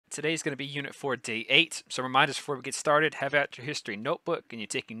Today's going to be Unit 4, Day 8. Some reminders before we get started. Have out your history notebook and you're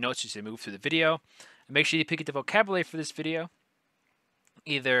taking notes as you move through the video. And make sure you pick up the vocabulary for this video.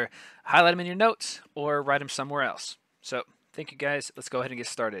 Either highlight them in your notes or write them somewhere else. So, thank you guys. Let's go ahead and get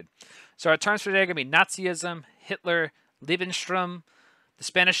started. So our terms for today are going to be Nazism, Hitler, Lebensraum, the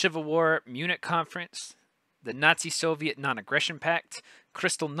Spanish Civil War, Munich Conference, the Nazi-Soviet Non-Aggression Pact,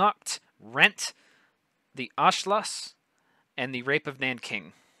 Kristallnacht, Rent, the Anschluss, and the Rape of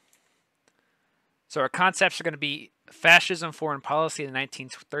Nanking. So our concepts are going to be fascism, foreign policy in the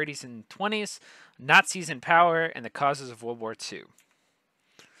 1930s and 20s, Nazis in power, and the causes of World War II.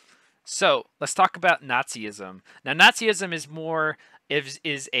 So let's talk about Nazism. Now, Nazism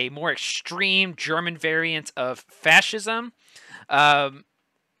is a more extreme German variant of fascism.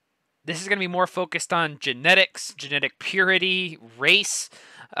 This is going to be more focused on genetics, genetic purity, race.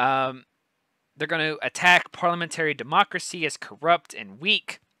 They're going to attack parliamentary democracy as corrupt and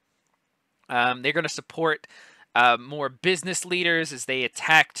weak. They're going to support more business leaders as they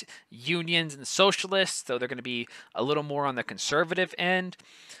attacked unions and socialists. So they're going to be a little more on the conservative end,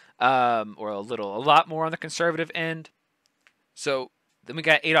 or a lot more on the conservative end. So then we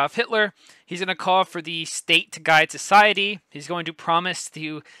got Adolf Hitler. He's going to call for the state to guide society. He's going to promise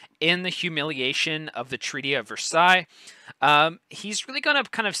to end the humiliation of the Treaty of Versailles. He's really going to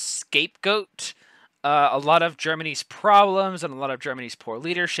kind of scapegoat a lot of Germany's problems and a lot of Germany's poor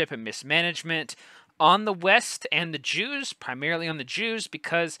leadership and mismanagement on the West and the Jews, primarily on the Jews,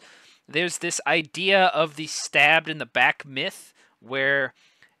 because there's this idea of the stabbed in the back myth where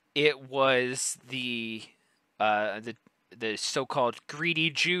it was the so-called greedy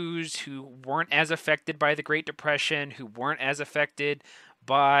Jews who weren't as affected by the Great Depression, who weren't as affected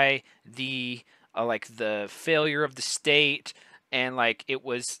by the the failure of the state. And it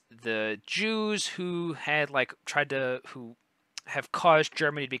was the Jews who had who have caused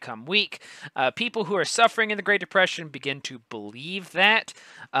Germany to become weak. People who are suffering in the Great Depression begin to believe that,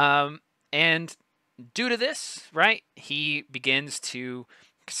 and due to this, right, he begins to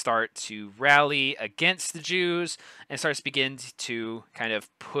start to rally against the Jews and begins to kind of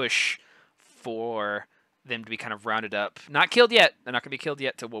push for them to be kind of rounded up. Not killed yet. They're not going to be killed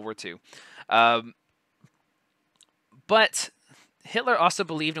yet till World War II. But Hitler also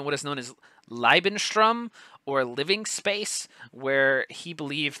believed in what is known as Lebensraum, or living space, where he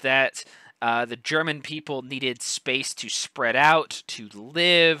believed that the German people needed space to spread out, to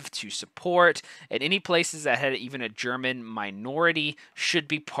live, to support, and any places that had even a German minority should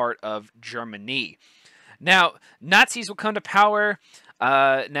be part of Germany. Now, Nazis will come to power.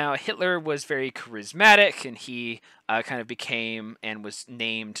 Now, Hitler was very charismatic, and he kind of became and was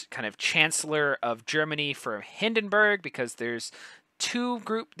named kind of Chancellor of Germany for Hindenburg, because there's two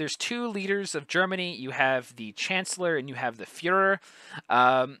leaders of Germany. You have the Chancellor and you have the Führer.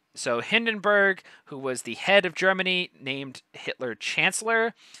 So Hindenburg, who was the head of Germany, named Hitler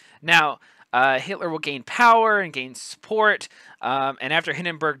Chancellor. Now, Hitler will gain power and gain support, and after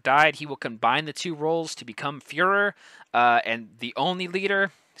Hindenburg died, he will combine the two roles to become Führer and the only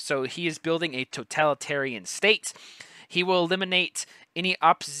leader. So he is building a totalitarian state. He will eliminate any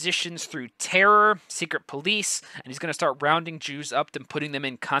oppositions through terror, secret police, and he's going to start rounding Jews up and putting them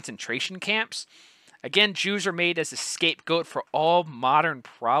in concentration camps. Again, Jews are made as a scapegoat for all modern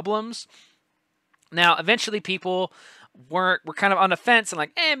problems. Now, eventually people were kind of on the fence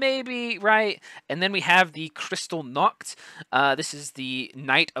and maybe, right? And then we have the Kristallnacht. This is the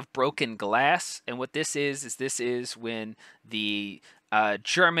Night of Broken Glass. And what this is when the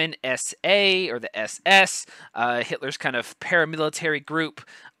German SA, or the SS, Hitler's kind of paramilitary group,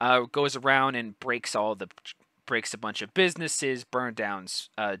 goes around and breaks a bunch of businesses, burns down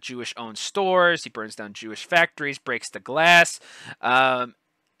Jewish-owned stores, he burns down Jewish factories, breaks the glass,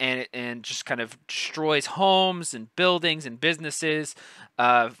 and just kind of destroys homes and buildings and businesses,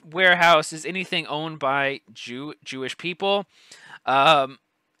 warehouses, anything owned by Jewish people,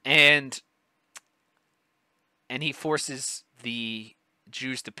 and he forces the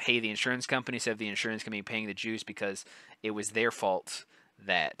Jews to pay the insurance company instead of the insurance company paying the Jews, because it was their fault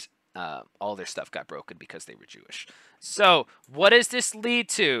that all their stuff got broken because they were Jewish. So what does this lead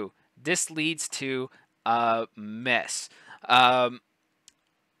to? This leads to a mess.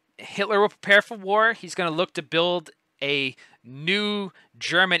 Hitler will prepare for war. He's going to look to build a new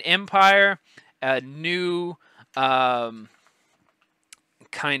German empire, a new kind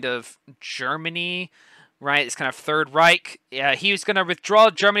of Germany, right? It's kind of Third Reich. He was going to withdraw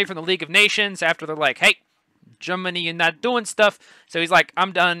Germany from the League of Nations after they're like, hey, Germany, you're not doing stuff. So he's like,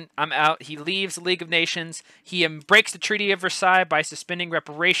 I'm done. I'm out. He leaves the League of Nations. He breaks the Treaty of Versailles by suspending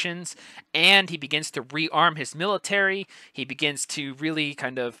reparations, and he begins to rearm his military. He begins to really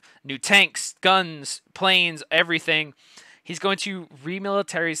kind of new tanks, guns, planes, everything. He's going to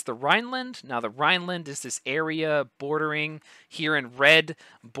remilitarize the Rhineland. Now, the Rhineland is this area bordering, here in red,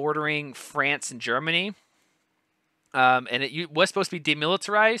 bordering France and Germany. And it was supposed to be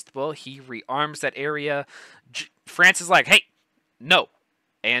demilitarized. Well, he rearms that area. France is like, hey, no.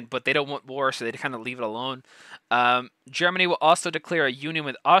 But they don't want war, so they kind of leave it alone. Germany will also declare a union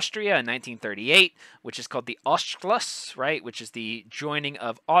with Austria in 1938, which is called the Anschluss, right? Which is the joining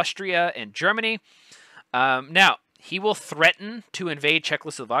of Austria and Germany. Now, he will threaten to invade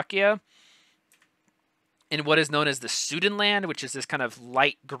Czechoslovakia in what is known as the Sudetenland, which is this kind of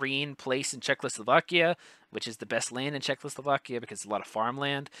light green place in Czechoslovakia, which is the best land in Czechoslovakia because it's a lot of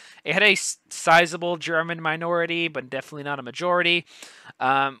farmland. It had a sizable German minority, but definitely not a majority.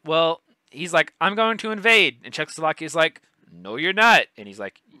 Well, he's like, I'm going to invade. And Czechoslovakia is like, no, you're not. And he's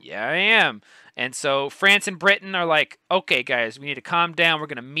like, yeah, I am. And so France and Britain are like, okay, guys, we need to calm down. We're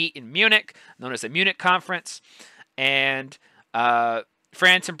going to meet in Munich, known as the Munich Conference. And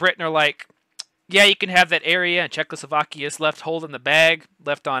France and Britain are like, yeah, you can have that area. And Czechoslovakia is left holding the bag,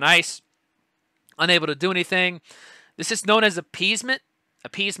 left on ice, unable to do anything. This is known as appeasement.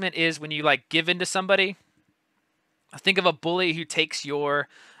 Appeasement is when you like give in to somebody. Think of a bully who takes your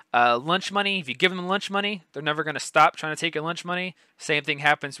lunch money. If you give them lunch money, they're never going to stop trying to take your lunch money. Same thing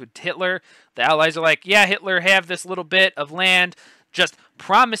happens with Hitler. The Allies are like, yeah, Hitler, have this little bit of land. Just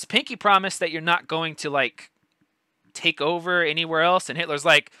promise, pinky promise that you're not going to like take over anywhere else. And Hitler's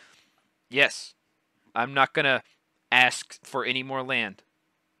like, yes, I'm not going to ask for any more land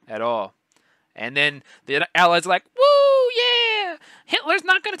at all. And then the Allies are like, woo, yeah, Hitler's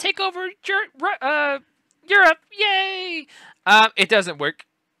not going to take over Europe, yay. It doesn't work.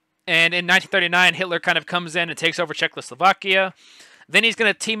 And in 1939, Hitler kind of comes in and takes over Czechoslovakia. Then he's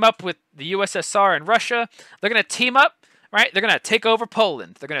going to team up with the USSR and Russia. They're going to team up, right? They're going to take over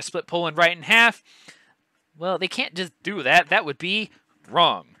Poland. They're going to split Poland right in half. Well, they can't just do that. That would be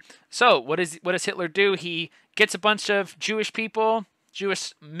wrong. So what does Hitler do? He gets a bunch of Jewish people,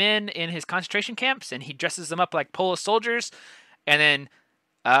 Jewish men in his concentration camps, and he dresses them up like Polish soldiers. And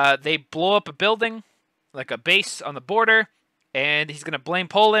then they blow up a building, like a base on the border, and he's going to blame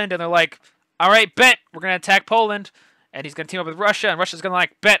Poland. And they're like, all right, bet, we're going to attack Poland. And he's going to team up with Russia, and Russia's going to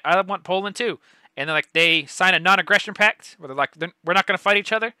like, bet, I want Poland too. And then like they sign a non-aggression pact where they're like, we're not going to fight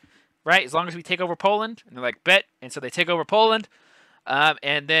each other, right? As long as we take over Poland. And they're like, bet. And so they take over Poland.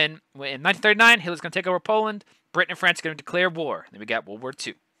 And then in 1939, Hitler's going to take over Poland. Britain and France are going to declare war. Then we got World War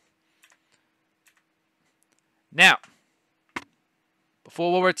II. Now,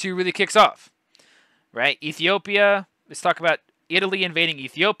 before World War II really kicks off, right? Ethiopia. Let's talk about Italy invading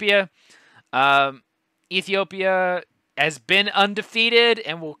Ethiopia. Ethiopia has been undefeated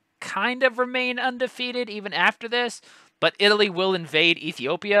and will kind of remain undefeated even after this. But Italy will invade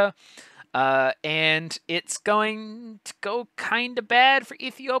Ethiopia. And it's going to go kind of bad for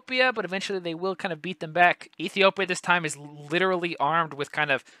Ethiopia, but eventually they will kind of beat them back. Ethiopia this time is literally armed with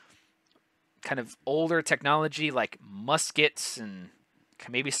kind of older technology like muskets and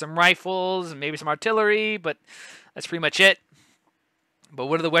maybe some rifles and maybe some artillery, but that's pretty much it. But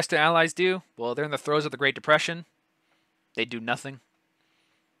what do the Western Allies do? Well, they're in the throes of the Great Depression. They do nothing.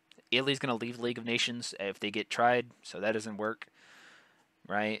 Italy's going to leave the League of Nations if they get tried, so that doesn't work,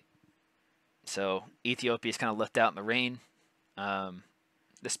 right? So Ethiopia is kind of left out in the rain.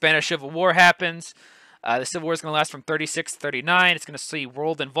 The Spanish Civil War happens. The Civil War is going to last from 36 to 39. It's going to see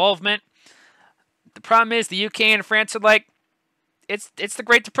world involvement. The problem is the UK and France are like, it's the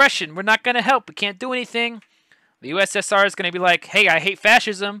Great Depression. We're not going to help. We can't do anything. The USSR is going to be like, hey, I hate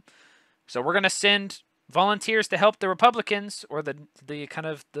fascism, so we're going to send volunteers to help the Republicans or the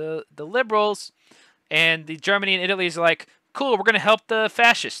liberals. And the Germany and Italy is like, cool, we're going to help the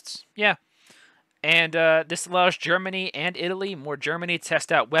fascists. Yeah. And this allows Germany and Italy, more Germany, to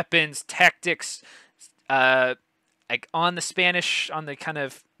test out weapons, tactics, like on the Spanish, on the kind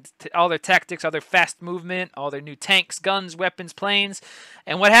of all their tactics, all their fast movement, all their new tanks, guns, weapons, planes.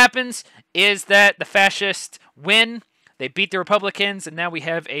 And what happens is that the fascists win. They beat the Republicans, and now we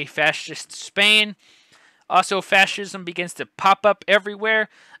have a fascist Spain. Also, fascism begins to pop up everywhere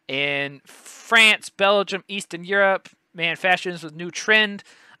in France, Belgium, Eastern Europe. Man, fascism was a new trend.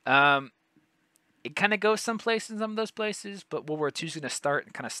 It kind of goes some places, some of those places, but World War II is going to start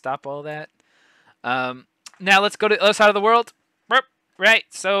and kind of stop all that. Now let's go to the other side of the world. Right,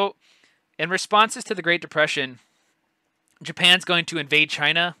 so in responses to the Great Depression, Japan's going to invade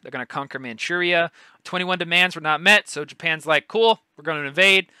China. They're going to conquer Manchuria. 21 demands were not met, so Japan's like, cool, we're going to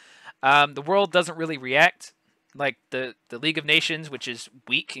invade. The world doesn't really react. Like the League of Nations, which is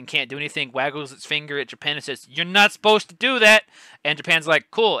weak and can't do anything, waggles its finger at Japan and says, "You're not supposed to do that." And Japan's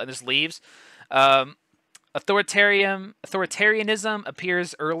like, "Cool," and just leaves. Authoritarianism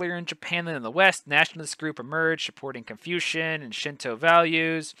appears earlier in Japan than in the West. Nationalist group emerged, supporting Confucian and Shinto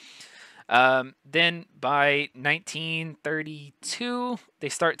values. Then by 1932, they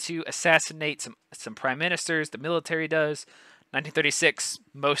start to assassinate some prime ministers. The military does. 1936,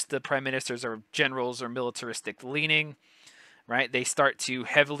 most of the prime ministers are generals or militaristic leaning, right? They start to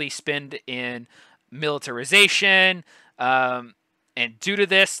heavily spend in militarization, and due to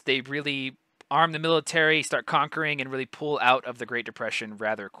this, they really arm the military, start conquering, and really pull out of the Great Depression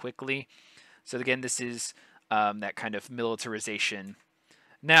rather quickly. So again, this is that kind of militarization.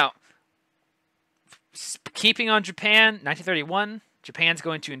 Now, keeping on Japan, 1931, Japan's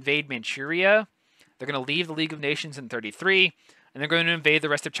going to invade Manchuria. They're going to leave the League of Nations in 33, and they're going to invade the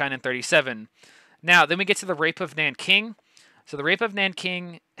rest of China in 37. Now, then we get to the Rape of Nanking. So the Rape of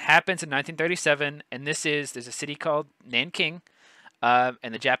Nanking happens in 1937, and there's a city called Nanking, and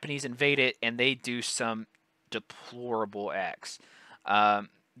the Japanese invade it, and they do some deplorable acts.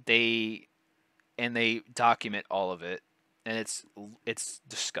 They document all of it, and it's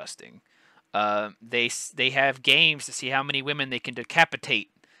disgusting. They have games to see how many women they can decapitate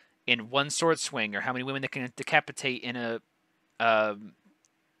in one sword swing, or how many women they can decapitate in a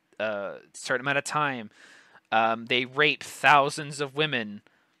certain amount of time. They rape thousands of women,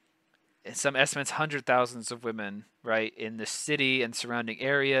 in some estimates 100,000s of women, right, in the city and surrounding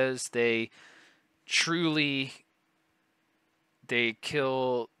areas. They kill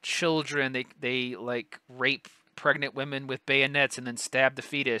children. They like rape pregnant women with bayonets and then stab the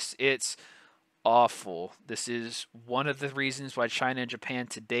fetus. It's awful. This is one of the reasons why China and Japan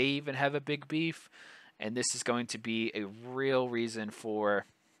today even have a big beef, and this is going to be a real reason for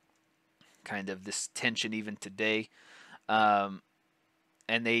kind of this tension even today. And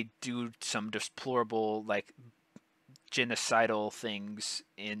they do some deplorable, like, genocidal things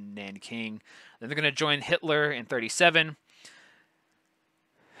in Nanking. Then they're going to join Hitler in 37.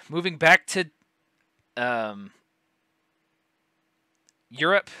 Moving back to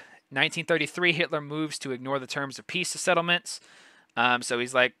Europe, 1933, Hitler moves to ignore the terms of peace settlements. So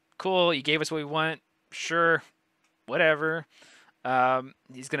he's like, cool, you gave us what we want. Sure, whatever.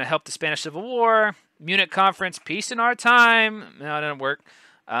 He's going to help the Spanish Civil War. Munich Conference, peace in our time. No, it didn't work.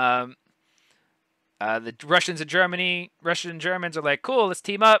 The Russian and Germans are like, cool, let's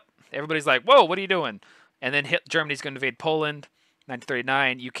team up. Everybody's like, whoa, what are you doing? And then Germany's going to invade Poland.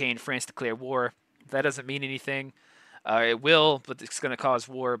 1939, UK and France declare war. That doesn't mean anything. It will, but it's going to cause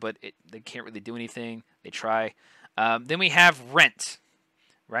war, but they can't really do anything. They try. Then we have Rent,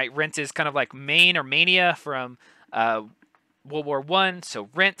 right? Rent is kind of like Maine or Mania from World War I. So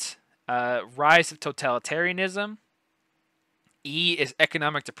Rent, rise of totalitarianism. E is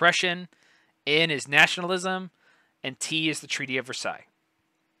economic depression. N is nationalism. And T is the Treaty of Versailles.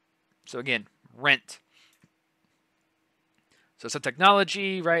 So again, Rent. So some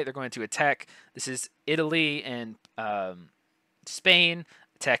technology, right? They're going to attack. This is Italy and Spain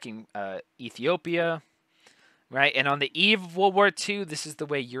attacking Ethiopia, right? And on the eve of World War II, this is the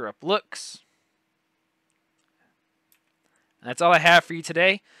way Europe looks. And that's all I have for you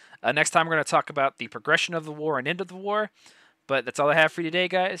today. Next time, we're going to talk about the progression of the war and end of the war. But that's all I have for you today,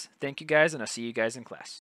 guys. Thank you, guys, and I'll see you guys in class.